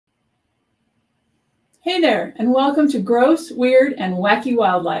Hey there, and welcome to Gross, Weird, and Wacky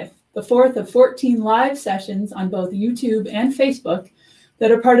Wildlife, the fourth of 14 live sessions on both YouTube and Facebook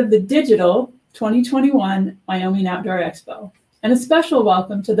that are part of the digital 2021 Wyoming Outdoor Expo. And a special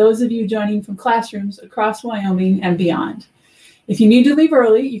welcome to those of you joining from classrooms across Wyoming and beyond. If you need to leave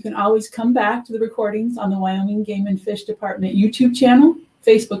early, you can always come back to the recordings on the Wyoming Game and Fish Department YouTube channel,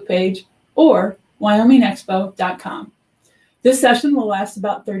 Facebook page, or wyomingexpo.com. This session will last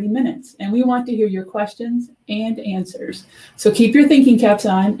about 30 minutes, and we want to hear your questions and answers. So keep your thinking caps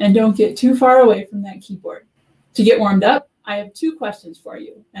on and don't get too far away from that keyboard. To get warmed up, I have two questions for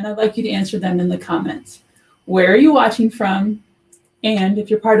you, and I'd like you to answer them in the comments. Where are you watching from? And if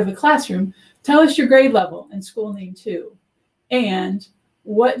you're part of a classroom, tell us your grade level and school name too. And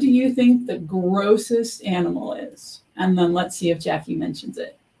what do you think the grossest animal is? And then let's see if Jackie mentions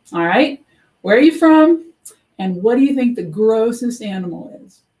it. All right, where are you from? And what do you think the grossest animal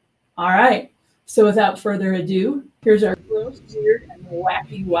is? All right, so without further ado, here's our gross, weird, and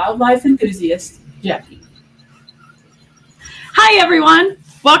wacky wildlife enthusiast, Jackie. Hi, everyone.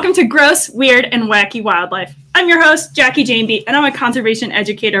 Welcome to Gross, Weird, and Wacky Wildlife. I'm your host, Jackie Janeby, and I'm a conservation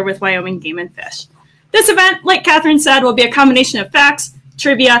educator with Wyoming Game and Fish. This event, like Catherine said, will be a combination of facts,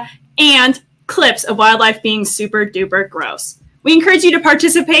 trivia, and clips of wildlife being super duper gross. We encourage you to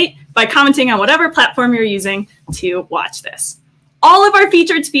participate by commenting on whatever platform you're using to watch this. All of our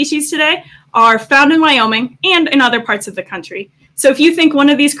featured species today are found in Wyoming and in other parts of the country. So if you think one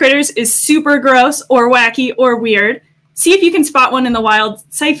of these critters is super gross or wacky or weird, see if you can spot one in the wild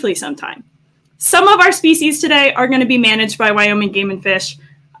safely sometime. Some of our species today are going to be managed by Wyoming Game and Fish,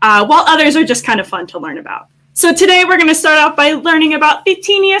 while others are just kind of fun to learn about. So today we're going to start off by learning about the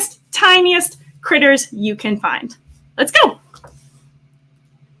teeniest, tiniest critters you can find. Let's go.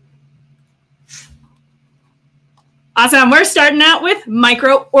 Awesome. We're starting out with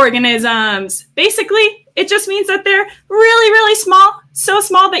microorganisms. Basically, it just means that they're really, really small, so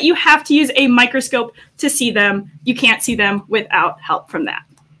small that you have to use a microscope to see them. You can't see them without help from that.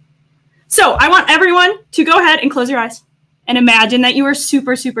 So I want everyone to go ahead and close your eyes and imagine that you are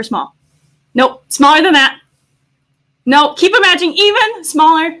super, super small. Nope, smaller than that. No, keep imagining even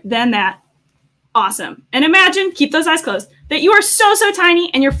smaller than that. Awesome. And imagine, keep those eyes closed, that you are so, so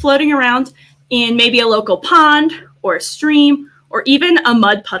tiny and you're floating around in maybe a local pond or a stream, or even a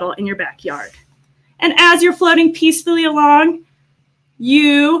mud puddle in your backyard. And as you're floating peacefully along,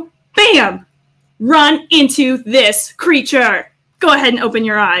 you, bam, run into this creature. Go ahead and open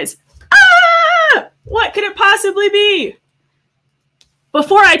your eyes. Ah! What could it possibly be?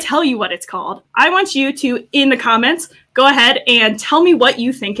 Before I tell you what it's called, I want you to, in the comments, go ahead and tell me what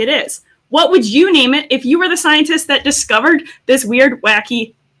you think it is. What would you name it if you were the scientist that discovered this weird,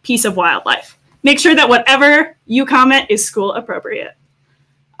 wacky piece of wildlife? Make sure that whatever you comment is school appropriate.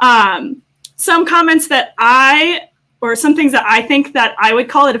 Some comments that or some things that I think that I would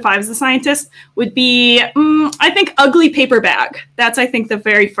call it if I was a scientist would be, I think ugly paper bag. That's, I think, the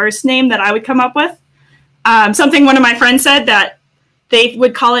very first name that I would come up with. Something one of my friends said that they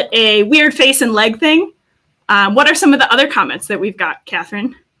would call it a weird face and leg thing. What are some of the other comments that we've got,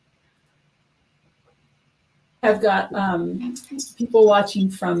 Catherine? I've got people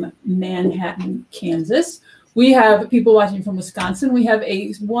watching from Manhattan, Kansas. We have people watching from Wisconsin. We have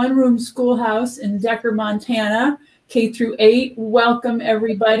a one-room schoolhouse in Decker, Montana, K through 8. Welcome,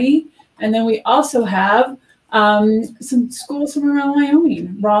 everybody. And then we also have some schools from around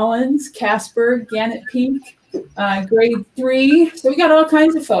Wyoming. Rollins, Casper, Gannett Peak, grade 3. So we got all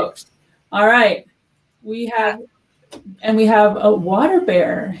kinds of folks. All right. We have a water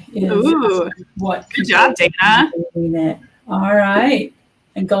bear. Ooh, what? Good job, Dana. All right.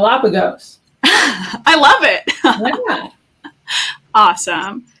 And Galapagos. I love it. Yeah.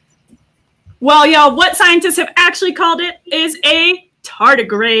 Awesome. Well, y'all, what scientists have actually called it is a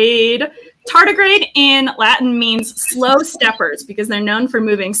tardigrade. Tardigrade in Latin means slow steppers because they're known for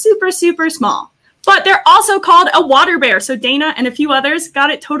moving super, super small. But they're also called a water bear. So Dana and a few others got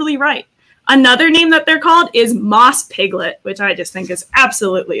it totally right. Another name that they're called is moss piglet, which I just think is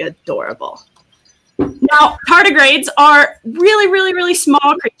absolutely adorable. Now, tardigrades are really, really, really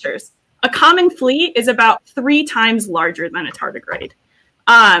small creatures. A common flea is about 3 times larger than a tardigrade.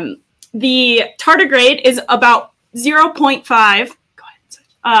 The tardigrade is about 0.5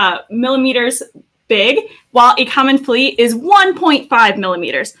 millimeters big, while a common flea is 1.5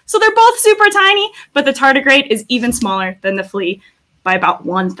 millimeters. So they're both super tiny, but the tardigrade is even smaller than the flea by about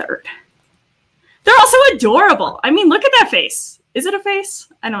 1/3. They're also adorable. I mean, look at that face. Is it a face?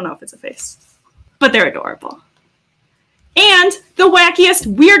 I don't know if it's a face, but they're adorable. And the wackiest,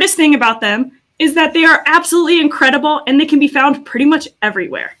 weirdest thing about them is that they are absolutely incredible and they can be found pretty much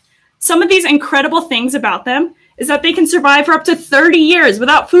everywhere. Some of these incredible things about them is that they can survive for up to 30 years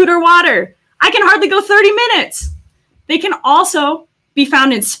without food or water. I can hardly go 30 minutes. They can also be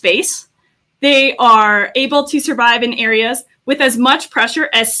found in space. They are able to survive in areas with as much pressure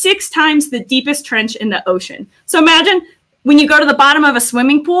as 6 times the deepest trench in the ocean. So imagine when you go to the bottom of a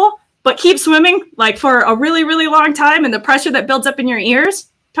swimming pool, but keep swimming like for a really, really long time, and the pressure that builds up in your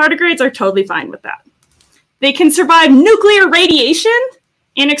ears, tardigrades are totally fine with that. They can survive nuclear radiation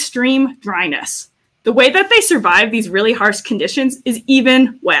and extreme dryness. The way that they survive these really harsh conditions is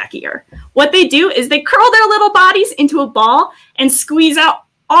even wackier. What they do is they curl their little bodies into a ball and squeeze out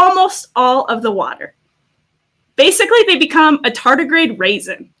almost all of the water. Basically, they become a tardigrade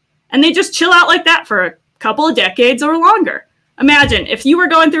raisin, and they just chill out like that for a couple of decades or longer. Imagine if you were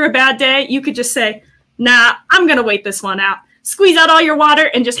going through a bad day, you could just say, nah, I'm going to wait this one out. Squeeze out all your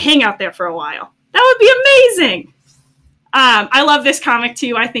water and just hang out there for a while. That would be amazing. I love this comic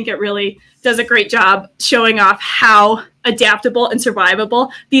too. I think it really does a great job showing off how adaptable and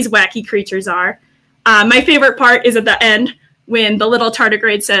survivable these wacky creatures are. My favorite part is at the end when the little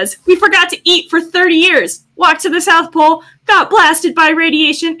tardigrade says, we forgot to eat for 30 years, walked to the South Pole, got blasted by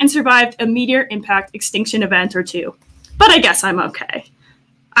radiation, and survived a meteor impact extinction event or two. But I guess I'm okay.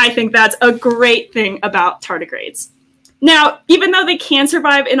 I think that's a great thing about tardigrades. Now, even though they can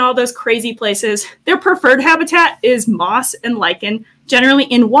survive in all those crazy places, their preferred habitat is moss and lichen, generally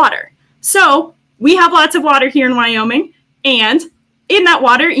in water. So we have lots of water here in Wyoming, and in that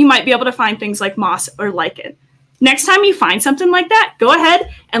water, you might be able to find things like moss or lichen. Next time you find something like that, go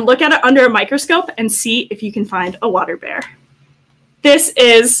ahead and look at it under a microscope and see if you can find a water bear. This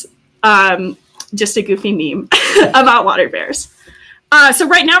is just a goofy meme about water bears. So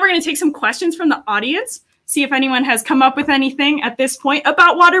right now we're going to take some questions from the audience, see if anyone has come up with anything at this point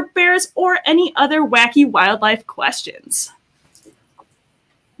about water bears or any other wacky wildlife questions.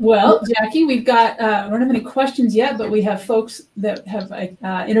 Well, Jackie, we've got, we don't have any questions yet, but we have folks that have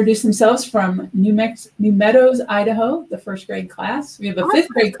introduced themselves from New Meadows, Idaho, the 1st grade class. We have a 5th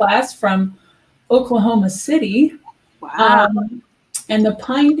grade class from Oklahoma City. Wow. And the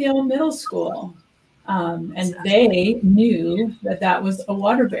Pinedale Middle School. And they knew that that was a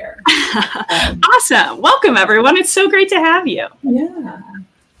water bear. Awesome. Welcome, everyone. It's so great to have you. Yeah.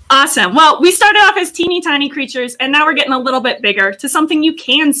 Awesome. Well, we started off as teeny tiny creatures, and now we're getting a little bit bigger to something you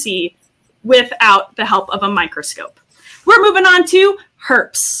can see without the help of a microscope. We're moving on to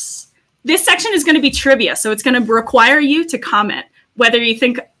herps. This section is going to be trivia, so it's going to require you to comment whether you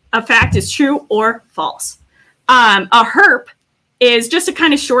think a fact is true or false. A herp is just a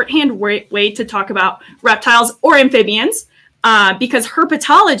kind of shorthand way to talk about reptiles or amphibians, because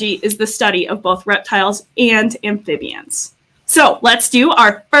herpetology is the study of both reptiles and amphibians. So let's do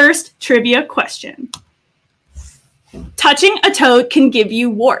our first trivia question. Touching a toad can give you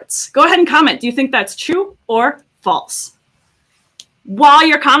warts. Go ahead and comment. Do you think that's true or false? While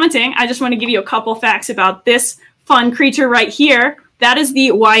you're commenting, I just want to give you a couple facts about this fun creature right here. That is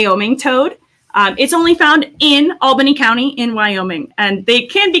the Wyoming toad. It's only found in Albany County in Wyoming, and they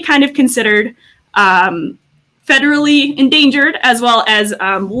can be kind of considered federally endangered as well as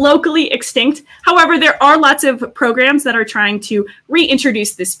locally extinct. However, there are lots of programs that are trying to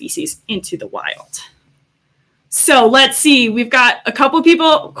reintroduce this species into the wild. So let's see. We've got a couple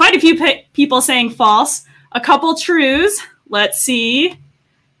people, quite a few people saying false, a couple trues. Let's see.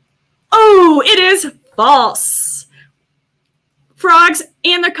 Oh, it is false. Frogs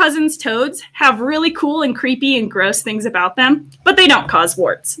and their cousins toads have really cool and creepy and gross things about them, but they don't cause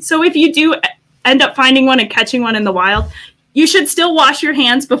warts. So if you do end up finding one and catching one in the wild, you should still wash your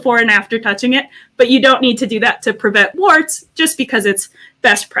hands before and after touching it, but you don't need to do that to prevent warts, just because it's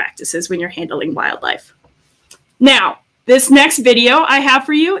best practices when you're handling wildlife. Now, this next video I have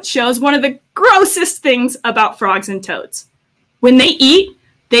for you shows one of the grossest things about frogs and toads. When they eat,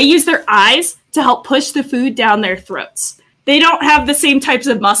 they use their eyes to help push the food down their throats. They don't have the same types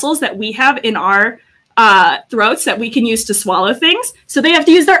of muscles that we have in our throats that we can use to swallow things. So they have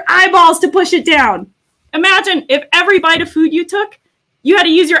to use their eyeballs to push it down. Imagine if every bite of food you took, you had to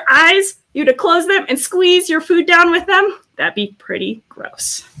use your eyes, you had to close them and squeeze your food down with them. That'd be pretty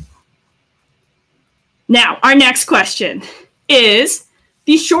gross. Now, our next question is,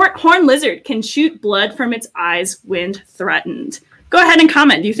 the short-horned lizard can shoot blood from its eyes when threatened. Go ahead and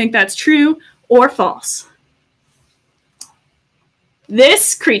comment. Do you think that's true or false?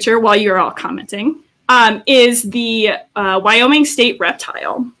 This creature, while you're all commenting, is the Wyoming state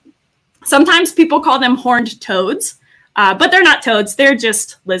reptile. Sometimes people call them horned toads, but they're not toads. They're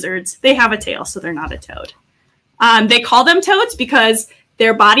just lizards. They have a tail, so they're not a toad. They call them toads because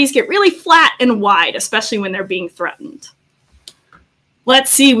their bodies get really flat and wide, especially when they're being threatened.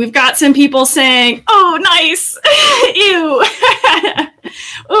 Let's see. We've got some people saying, oh, nice. Ew.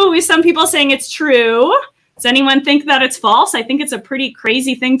 Ooh, we have some people saying it's true. Does anyone think that it's false? I think it's a pretty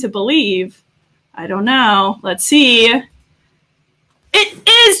crazy thing to believe. I don't know. Let's see. It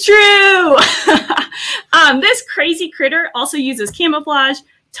is true. This crazy critter also uses camouflage,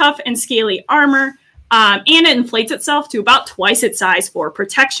 tough and scaly armor, and it inflates itself to about twice its size for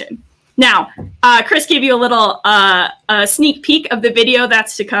protection. Now, Chris gave you a little sneak peek of the video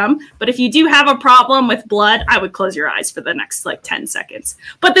that's to come, but if you do have a problem with blood, I would close your eyes for the next like 10 seconds.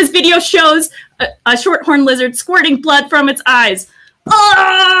 But this video shows a shorthorn lizard squirting blood from its eyes.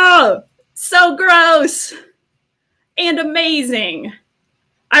 Oh, so gross and amazing.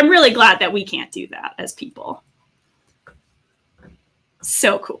 I'm really glad that we can't do that as people.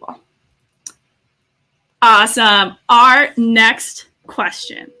 So cool. Awesome. Our next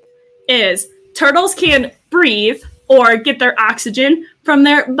question is, turtles can breathe or get their oxygen from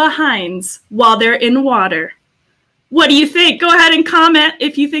their behinds while they're in water. What do you think? Go ahead and comment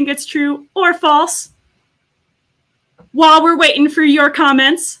if you think it's true or false. While we're waiting for your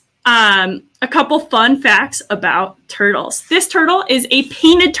comments, a couple fun facts about turtles. This turtle is a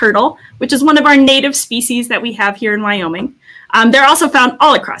painted turtle, which is one of our native species that we have here in Wyoming. They're also found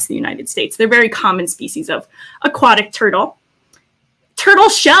all across the United States. They're very common species of aquatic turtle. Turtle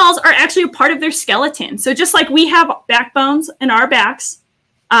shells are actually a part of their skeleton. So just like we have backbones in our backs,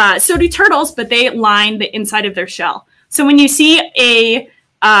 so do turtles, but they line the inside of their shell. So when you see a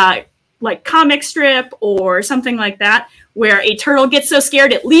like comic strip or something like that, where a turtle gets so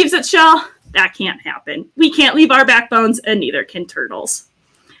scared it leaves its shell, that can't happen. We can't leave our backbones, and neither can turtles.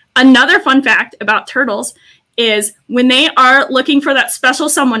 Another fun fact about turtles is when they are looking for that special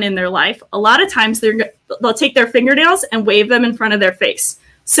someone in their life, a lot of times they'll take their fingernails and wave them in front of their face.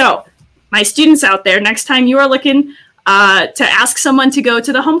 So my students out there, next time you are looking to ask someone to go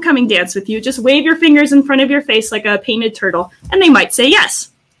to the homecoming dance with you, just wave your fingers in front of your face like a painted turtle, and they might say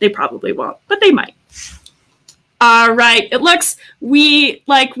yes. They probably won't, but they might. All right, it looks we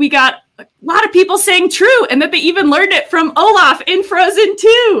got a lot of people saying true, and that they even learned it from Olaf in Frozen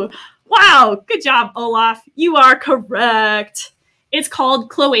 2. Wow, good job, Olaf. You are correct. It's called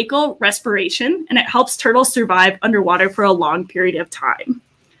cloacal respiration, and it helps turtles survive underwater for a long period of time.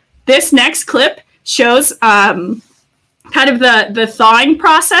 This next clip shows kind of the thawing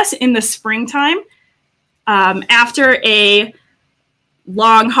process in the springtime after a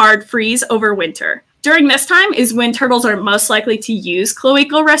long, hard freeze over winter. During this time is when turtles are most likely to use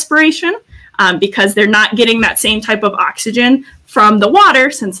cloacal respiration because they're not getting that same type of oxygen from the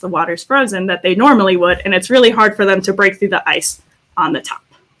water, since the water's frozen, that they normally would, and it's really hard for them to break through the ice on the top.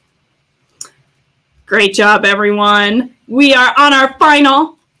 Great job, everyone. We are on our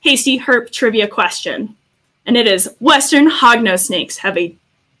final Hasty Herp trivia question, and it is, Western hognose snakes have a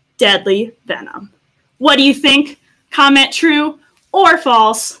deadly venom. What do you think? Comment true or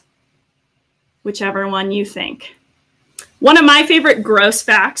false, whichever one you think. One of my favorite gross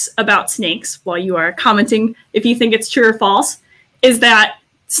facts about snakes, while you are commenting if you think it's true or false, is that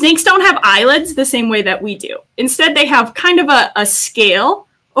snakes don't have eyelids the same way that we do. Instead, they have kind of a scale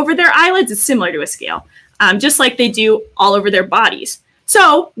over their eyelids. It's similar to a scale, just like they do all over their bodies.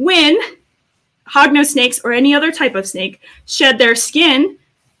 So when hognose snakes or any other type of snake shed their skin,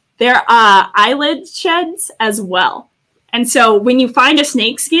 their eyelid sheds as well. And so when you find a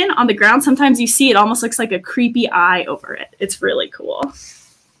snake skin on the ground, sometimes you see it almost looks like a creepy eye over it. It's really cool.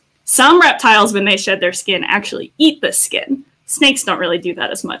 Some reptiles, when they shed their skin, actually eat the skin. Snakes don't really do that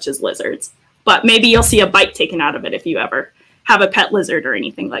as much as lizards, but maybe you'll see a bite taken out of it if you ever have a pet lizard or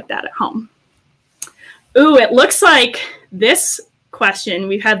anything like that at home. Ooh, it looks like this question,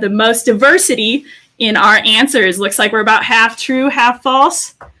 we've had the most diversity in our answers. Looks like we're about half true, half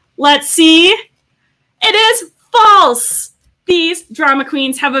false. Let's see. It is false. These drama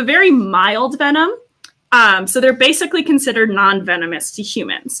queens have a very mild venom, so they're basically considered non-venomous to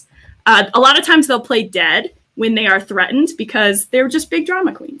humans. A lot of times they'll play dead when they are threatened because they're just big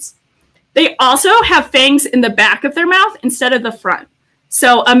drama queens. They also have fangs in the back of their mouth instead of the front.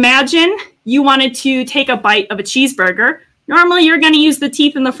 So imagine you wanted to take a bite of a cheeseburger. Normally you're going to use the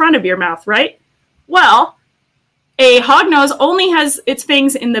teeth in the front of your mouth, right? Well, a hognose only has its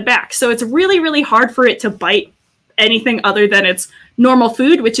fangs in the back, so it's really, really hard for it to bite anything other than its normal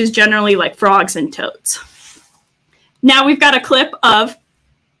food, which is generally like frogs and toads. Now we've got a clip of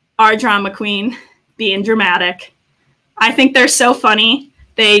our drama queen being dramatic. I think they're so funny.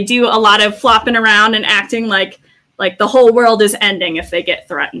 They do a lot of flopping around and acting like the whole world is ending if they get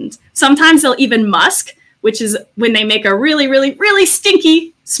threatened. Sometimes they'll even musk, which is when they make a really, really, really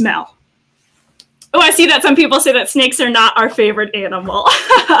stinky smell. Oh, I see that some people say that snakes are not our favorite animal.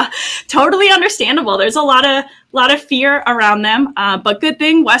 Totally understandable. There's a lot of fear around them, but good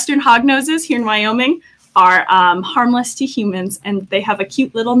thing Western hognoses here in Wyoming are harmless to humans, and they have a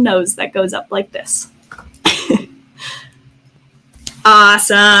cute little nose that goes up like this.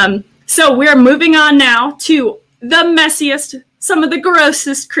 Awesome. So we're moving on now to the messiest, some of the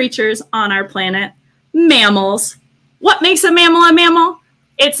grossest creatures on our planet, mammals. What makes a mammal a mammal?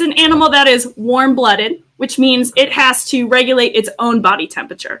 It's an animal that is warm-blooded, which means it has to regulate its own body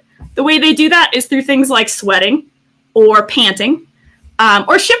temperature. The way they do that is through things like sweating or panting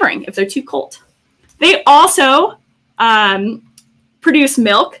or shivering if they're too cold. They also produce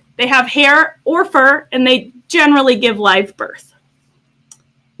milk. They have hair or fur, and they generally give live birth.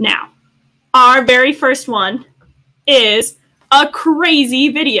 Now, our very first one is a crazy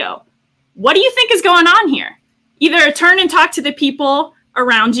video. What do you think is going on here? Either turn and talk to the people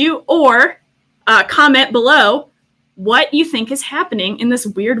around you or comment below what you think is happening in this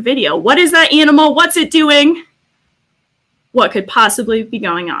weird video. What is that animal? What's it doing? What could possibly be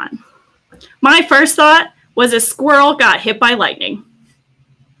going on? My first thought was a squirrel got hit by lightning.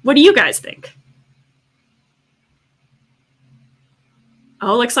 What do you guys think?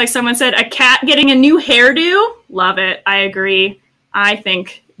 Oh, looks like someone said a cat getting a new hairdo. Love it. I agree. I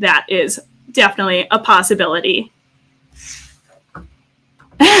think that is definitely a possibility.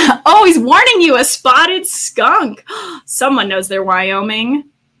 Oh, he's warning you, a spotted skunk. Someone knows their Wyoming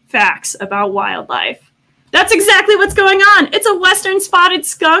facts about wildlife. That's exactly what's going on. It's a western spotted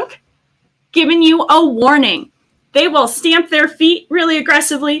skunk giving you a warning. They will stamp their feet really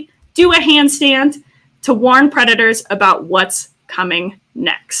aggressively, do a handstand to warn predators about what's coming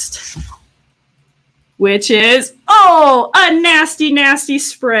next. Which is, oh, a nasty, nasty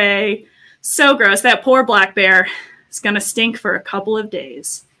spray. So gross. That poor black bear is going to stink for a couple of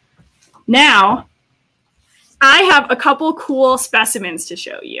days. Now, I have a couple cool specimens to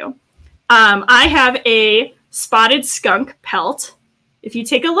show you. I have a spotted skunk pelt. If you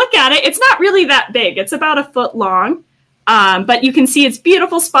take a look at it, it's not really that big. It's about a foot long, but you can see its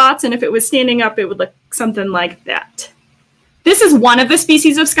beautiful spots, and if it was standing up, it would look something like that. This is one of the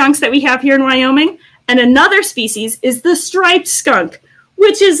species of skunks that we have here in Wyoming, and another species is the striped skunk,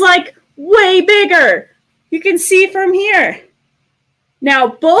 which is like way bigger. You can see from here. Now,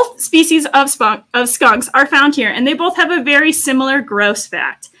 both species of skunks are found here, and they both have a very similar gross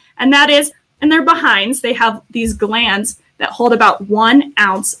fact, and that is in their behinds, they have these glands that hold about 1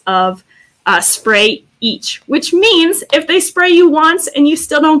 ounce of spray each, which means if they spray you once and you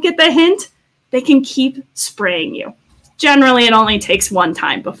still don't get the hint, they can keep spraying you. Generally, it only takes one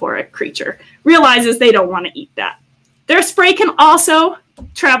time before a creature realizes they don't want to eat that. Their spray can also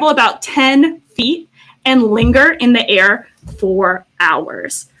travel about 10 feet and linger in the air for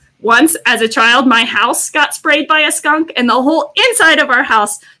hours. Once, as a child, my house got sprayed by a skunk, and the whole inside of our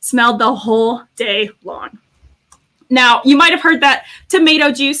house smelled the whole day long. Now, you might have heard that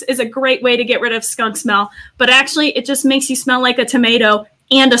tomato juice is a great way to get rid of skunk smell, but actually it just makes you smell like a tomato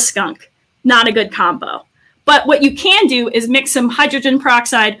and a skunk. Not a good combo. But what you can do is mix some hydrogen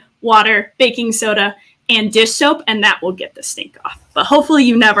peroxide, water, baking soda, and dish soap, and that will get the stink off. But hopefully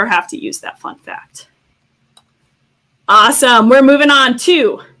you never have to use that fun fact. Awesome. We're moving on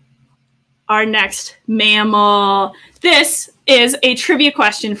to our next mammal. This is a trivia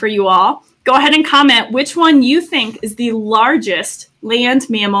question for you all. Go ahead and comment which one you think is the largest land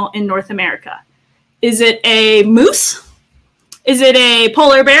mammal in North America. Is it a moose? Is it a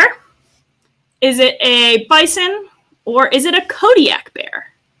polar bear? Is it a bison? Or is it a Kodiak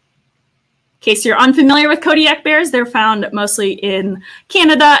bear? In case you're unfamiliar with Kodiak bears, they're found mostly in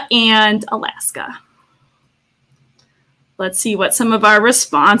Canada and Alaska. Let's see what some of our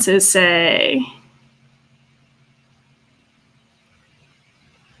responses say.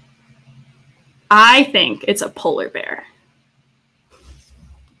 I think it's a polar bear.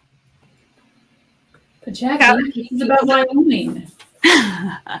 But Jackie, this is about Wyoming.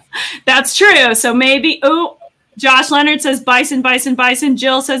 That's true. So maybe, oh, Josh Leonard says bison, bison, bison.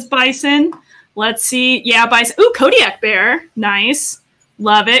 Jill says bison. Let's see. Yeah, bison. Ooh, Kodiak bear. Nice.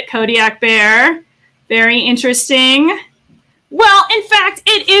 Love it. Kodiak bear. Very interesting. Well, in fact,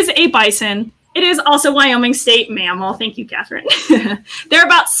 it is a bison. It is also Wyoming state mammal. Thank you, Catherine. They're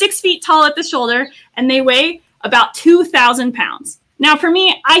about 6 feet tall at the shoulder, and they weigh about 2,000 pounds. Now, for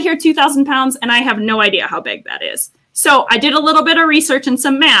me, I hear 2,000 pounds, and I have no idea how big that is. So I did a little bit of research and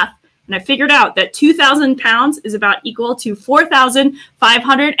some math, and I figured out that 2,000 pounds is about equal to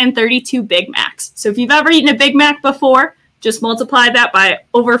 4,532 Big Macs. So if you've ever eaten a Big Mac before, just multiply that by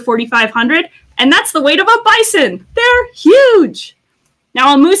over 4,500, and that's the weight of a bison. They're huge.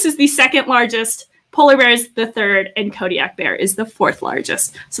 Now, a moose is the second largest Polar bear is the third, and Kodiak bear is the fourth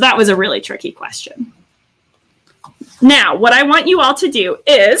largest. So that was a really tricky question. Now, what I want you all to do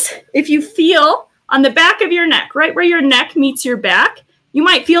is, if you feel on the back of your neck, right where your neck meets your back, you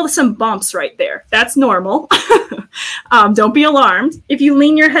might feel some bumps right there. That's normal. Don't be alarmed. If you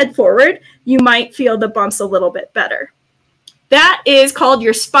lean your head forward, you might feel the bumps a little bit better. That is called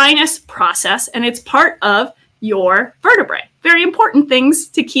your spinous process, and it's part of your vertebrae. Very important things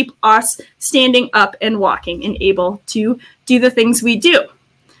to keep us standing up and walking and able to do the things we do.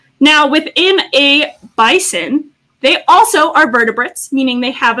 Now, within a bison, they also are vertebrates, meaning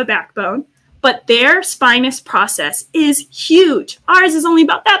they have a backbone, but their spinous process is huge. Ours is only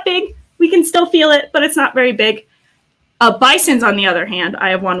about that big. We can still feel it, but it's not very big. A bison's, on the other hand, I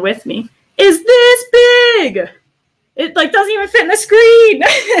have one with me, is this big. It doesn't even fit in the screen.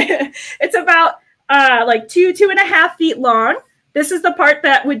 It's about 2.5 feet long. This is the part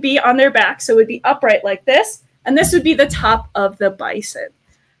that would be on their back, so it would be upright like this, and this would be the top of the bison.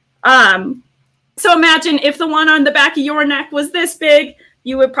 So imagine if the one on the back of your neck was this big,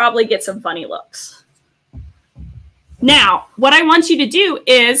 you would probably get some funny looks. Now, what I want you to do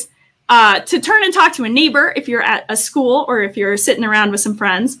is to turn and talk to a neighbor if you're at a school or if you're sitting around with some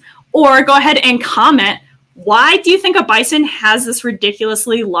friends, or go ahead and comment, why do you think a bison has this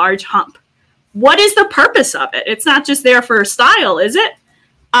ridiculously large hump? What is the purpose of it? It's not just there for style, is it?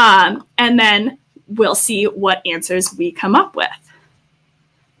 And then we'll see what answers we come up with.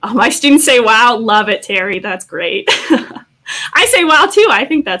 Oh, my students say, wow, love it, Terry. That's great. I say, wow, too. I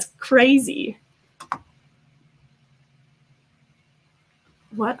think that's crazy.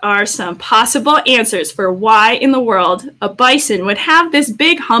 What are some possible answers for why in the world a bison would have this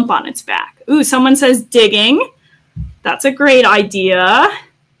big hump on its back? Ooh, someone says digging. That's a great idea.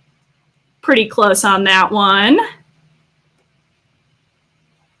 Pretty close on that one.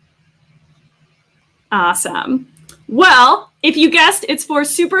 Awesome. Well, if you guessed it's for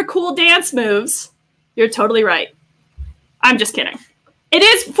super cool dance moves, you're totally right. I'm just kidding. It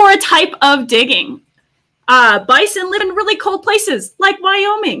is for a type of digging. Bison live in really cold places like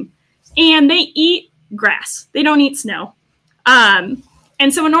Wyoming, and they eat grass. They don't eat snow. And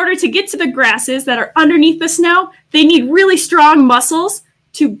so in order to get to the grasses that are underneath the snow, they need really strong muscles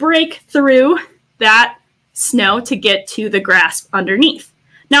to break through that snow to get to the grass underneath.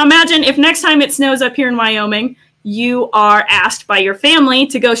 Now imagine if next time it snows up here in Wyoming, you are asked by your family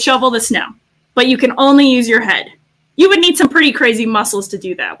to go shovel the snow, but you can only use your head. You would need some pretty crazy muscles to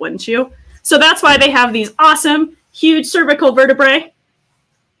do that, wouldn't you? So that's why they have these awesome, huge cervical vertebrae,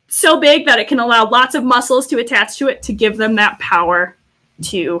 so big that it can allow lots of muscles to attach to it to give them that power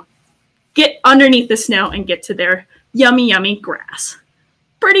to get underneath the snow and get to their yummy, yummy grass.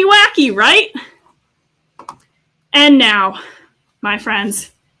 Pretty wacky, right? And now, my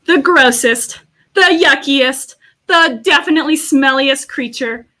friends, the grossest, the yuckiest, the definitely smelliest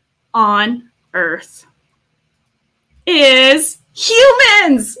creature on Earth is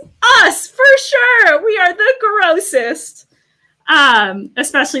humans. Us, for sure. We are the grossest.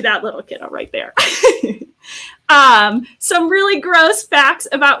 Especially that little kiddo right there. Some really gross facts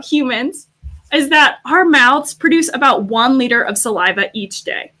about humans is that our mouths produce about 1 liter of saliva each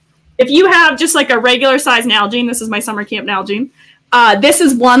day. If you have just like a regular size Nalgene, this is my summer camp Nalgene, this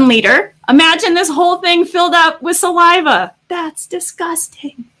is 1 liter. Imagine this whole thing filled up with saliva. That's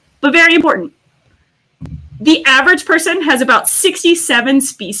disgusting, but very important. The average person has about 67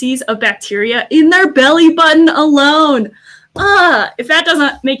 species of bacteria in their belly button alone. If that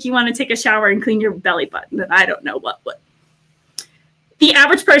doesn't make you want to take a shower and clean your belly button, then I don't know what would. The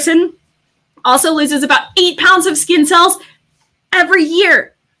average person also loses about 8 pounds of skin cells every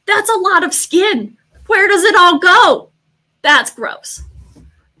year. That's a lot of skin. Where does it all go? That's gross.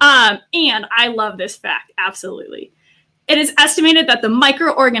 And I love this fact, absolutely. It is estimated that the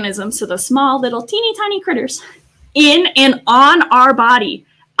microorganisms, so the small little teeny tiny critters in and on our body,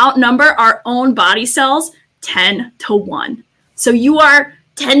 outnumber our own body cells 10 to 1. So you are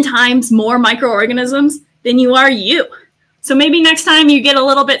 10 times more microorganisms than you are you. So maybe next time you get a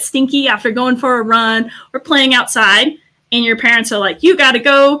little bit stinky after going for a run or playing outside and your parents are like, you got to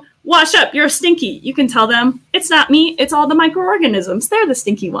go wash up, you're stinky. You can tell them, it's not me, it's all the microorganisms. They're the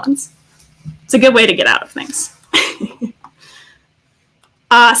stinky ones. It's a good way to get out of things.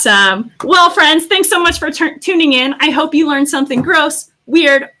 Awesome. Well, friends, thanks so much for tuning in. I hope you learned something gross,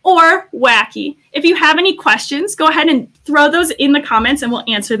 weird, or wacky. If you have any questions, go ahead and throw those in the comments and we'll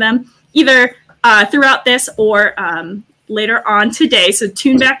answer them either throughout this or later on today. So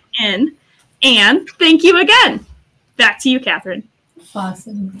tune back in. And thank you again. Back to you, Catherine.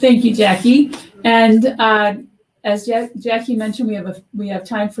 Awesome. Thank you, Jackie. And as Jackie mentioned, we have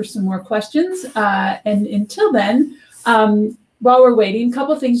time for some more questions. And until then, while we're waiting, a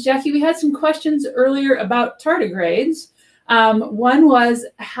couple of things. Jackie, we had some questions earlier about tardigrades. One was,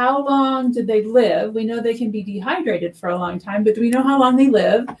 how long did they live? We know they can be dehydrated for a long time, but do we know how long they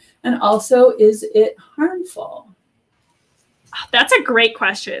live? And also, is it harmful? That's a great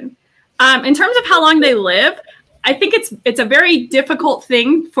question. In terms of how long they live, I think it's a very difficult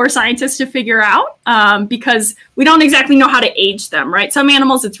thing for scientists to figure out because we don't exactly know how to age them, right? Some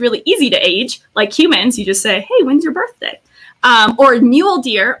animals, it's really easy to age, like humans. You just say, hey, when's your birthday? Or mule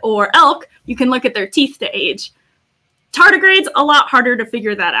deer or elk, you can look at their teeth to age. Tardigrades, a lot harder to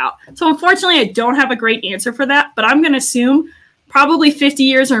figure that out. So unfortunately, I don't have a great answer for that, but I'm going to assume probably 50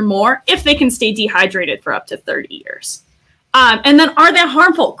 years or more if they can stay dehydrated for up to 30 years. And then are they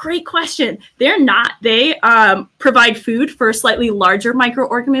harmful? Great question. They're not. They provide food for slightly larger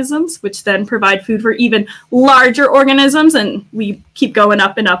microorganisms, which then provide food for even larger organisms. And we keep going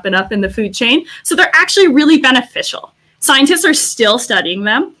up and up and up in the food chain. So they're actually really beneficial. Scientists are still studying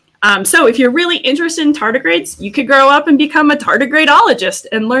them. So if you're really interested in tardigrades, you could grow up and become a tardigradeologist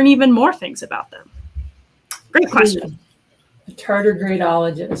and learn even more things about them. Great question. A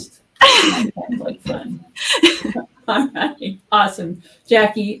tardigradeologist. That sounds like fun. All right. Awesome.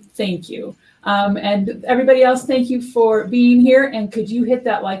 Jackie, thank you. And everybody else, thank you for being here. And could you hit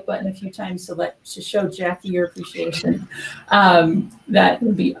that like button a few times to show Jackie your appreciation? That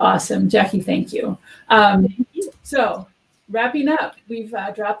would be awesome. Jackie, thank you. So wrapping up, we've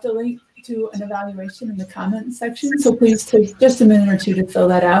dropped a link to an evaluation in the comments section. So please take just a minute or two to fill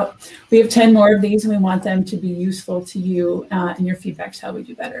that out. We have 10 more of these and we want them to be useful to you, and your feedback's how we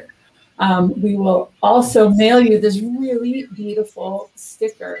do better. We will also mail you this really beautiful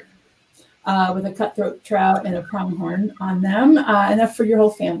sticker with a cutthroat trout and a pronghorn on them, and that's for your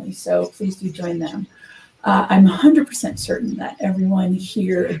whole family. So please do join them. I'm 100% certain that everyone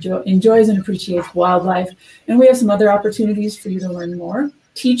here enjoys and appreciates wildlife, and we have some other opportunities for you to learn more.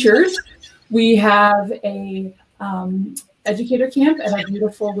 Teachers, we have a educator camp at our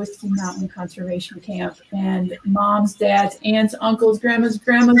beautiful Whiskey Mountain Conservation Camp, and moms, dads, aunts, uncles, grandmas,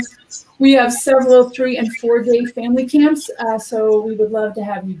 we have several 3- and 4-day family camps, so we would love to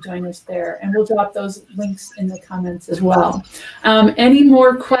have you join us there, and we'll drop those links in the comments as well. Any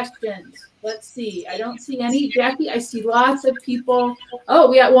more questions? Let's see. I don't see any. Jackie, I see lots of people. Oh,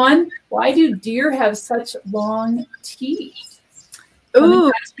 we got one. Why do deer have such long teeth?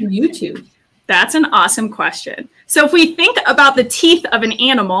 Ooh, from YouTube. That's an awesome question. So if we think about the teeth of an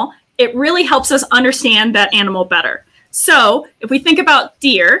animal, it really helps us understand that animal better. So if we think about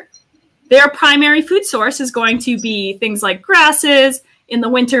deer, their primary food source is going to be things like grasses, in the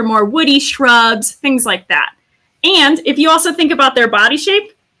winter, more woody shrubs, things like that. And if you also think about their body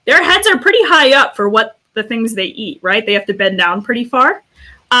shape, their heads are pretty high up for what the things they eat, right? They have to bend down pretty far.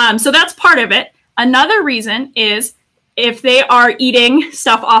 So that's part of it. Another reason is if they are eating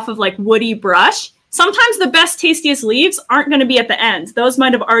stuff off of like woody brush, sometimes the best, tastiest leaves aren't going to be at the end. Those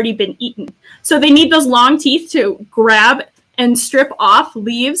might have already been eaten. So they need those long teeth to grab and strip off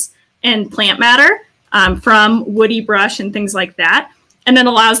leaves and plant matter from woody brush and things like that. And it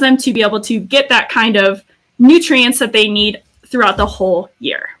allows them to be able to get that kind of nutrients that they need throughout the whole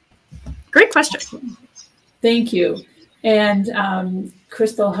year. Great question. Thank you. And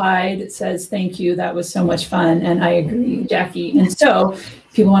Crystal Hyde says, thank you. That was so much fun. And I agree, Jackie. And so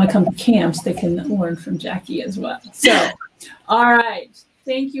if people want to come to camps, they can learn from Jackie as well. So, all right.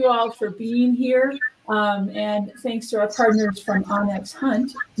 Thank you all for being here. And thanks to our partners from Onyx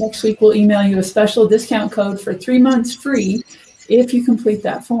Hunt. Next week, we'll email you a special discount code for 3 months free if you complete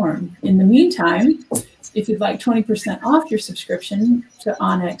that form. In the meantime, if you'd like 20% off your subscription to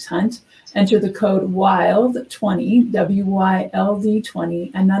Onyx Hunt, enter the code WYLD20, W-Y-L-D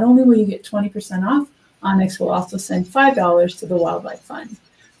 20, and not only will you get 20% off, Onyx will also send $5 to the Wildlife Fund.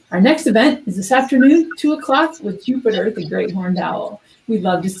 Our next event is this afternoon, 2 o'clock, with Jupiter, the great horned owl. We'd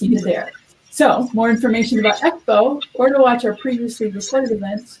love to see you there. So, more information about Expo or to watch our previously recorded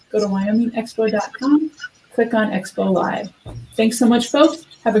events, go to wyomingexpo.com, click on Expo Live. Thanks so much, folks.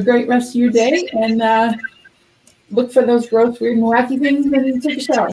 Have a great rest of your day, and look for those gross, weird, and wacky things and take a shower.